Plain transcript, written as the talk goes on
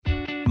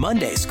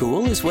Monday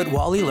school is what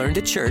Wally learned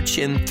at church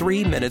in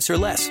 3 minutes or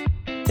less.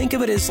 Think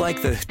of it as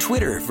like the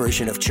Twitter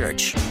version of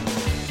church.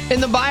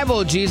 In the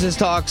Bible, Jesus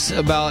talks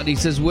about, he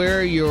says,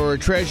 where your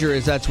treasure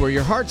is, that's where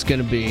your heart's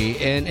going to be.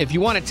 And if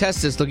you want to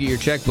test this, look at your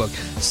checkbook.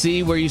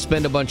 See where you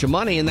spend a bunch of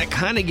money, and that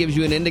kind of gives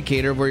you an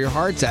indicator of where your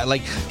heart's at.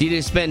 Like, do you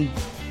just spend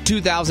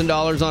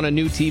 $2,000 on a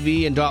new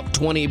TV and drop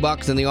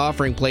 $20 in the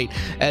offering plate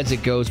as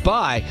it goes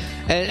by?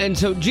 And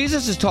so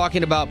Jesus is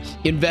talking about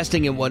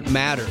investing in what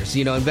matters,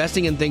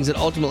 investing in things that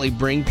ultimately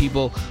bring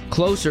people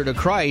closer to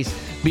Christ,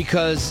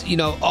 because,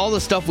 all the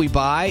stuff we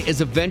buy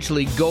is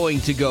eventually going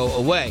to go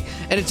away.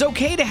 And it's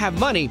okay to have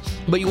money,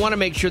 but you want to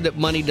make sure that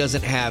money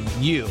doesn't have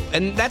you.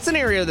 And that's an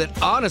area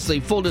that, honestly,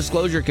 full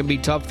disclosure, can be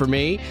tough for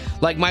me.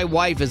 Like, my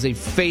wife is a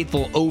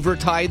faithful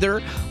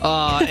over-tither.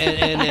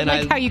 And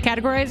I like how you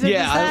categorize it.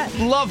 Yeah,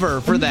 I love her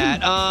for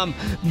that.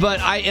 But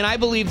I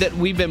believe that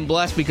we've been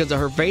blessed because of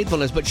her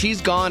faithfulness. But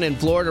she's gone in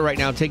Florida right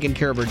now taking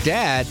care of her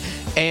dad.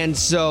 And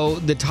so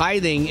the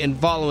tithing and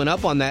following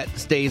up on that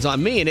stays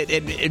on me. And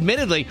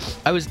admittedly,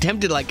 I was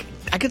tempted, like,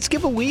 I could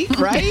skip a week,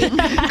 right?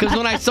 Because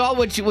when I saw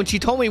when she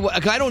told me, I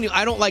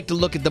don't like to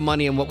look at the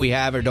money and what we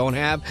have or don't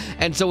have,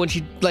 and so when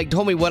she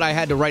told me what I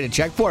had to write a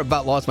check for, I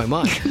about lost my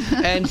mind.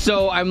 And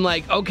so I'm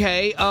like,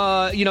 okay,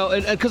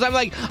 because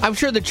I'm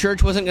sure the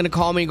church wasn't going to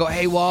call me and go,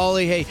 hey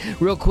Wally, hey,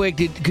 real quick,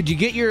 could you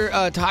get your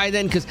tithe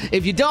in? Because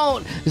if you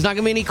don't, there's not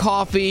going to be any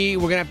coffee.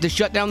 We're going to have to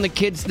shut down the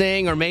kids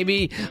thing, or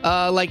maybe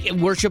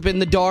worship in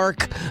the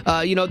dark.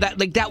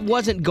 That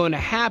wasn't going to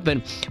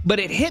happen. But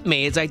it hit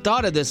me as I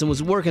thought of this and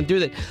was working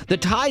through that.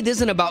 The tithe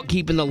isn't about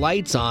keeping the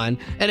lights on,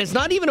 and it's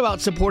not even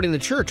about supporting the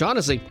church,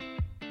 honestly.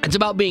 It's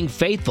about being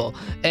faithful,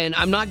 and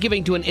I'm not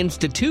giving to an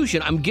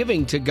institution, I'm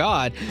giving to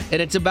God,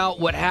 and it's about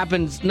what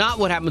happens, not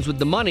what happens with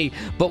the money,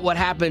 but what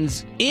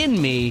happens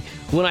in me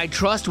when I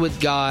trust with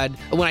God,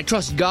 when I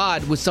trust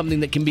God with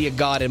something that can be a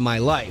God in my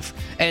life.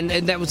 And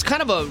that was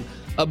kind of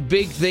a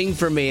big thing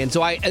for me. And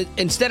so I,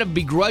 instead of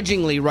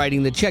begrudgingly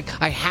writing the check,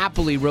 I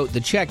happily wrote the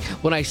check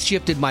when I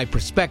shifted my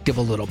perspective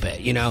a little bit,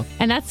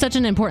 And that's such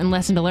an important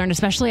lesson to learn,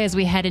 especially as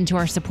we head into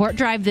our support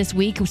drive this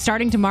week.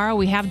 Starting tomorrow,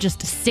 we have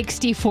just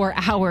 64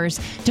 hours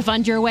to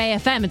fund Your Way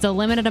FM. It's a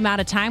limited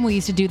amount of time. We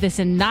used to do this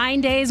in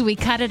 9 days. We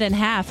cut it in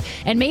half.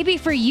 And maybe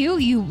for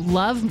you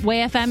love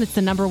Way FM. It's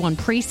the number one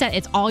preset.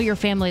 It's all your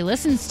family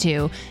listens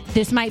to.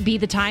 This might be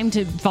the time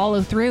to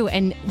follow through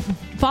and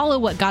follow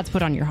what God's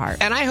put on your heart.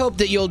 And I hope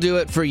that you'll do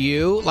it for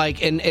you.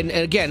 And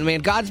again,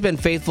 man, God's been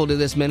faithful to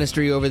this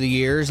ministry over the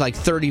years,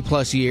 30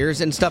 plus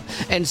years and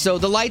stuff. And so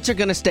the lights are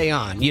going to stay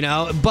on,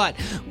 but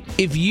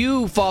if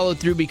you follow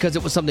through because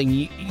it was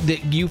something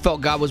that you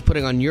felt God was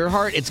putting on your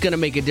heart, it's going to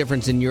make a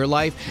difference in your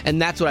life.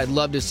 And that's what I'd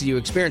love to see you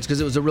experience,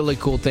 because it was a really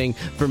cool thing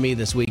for me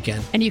this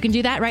weekend. And you can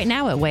do that right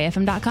now at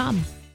wayfm.com.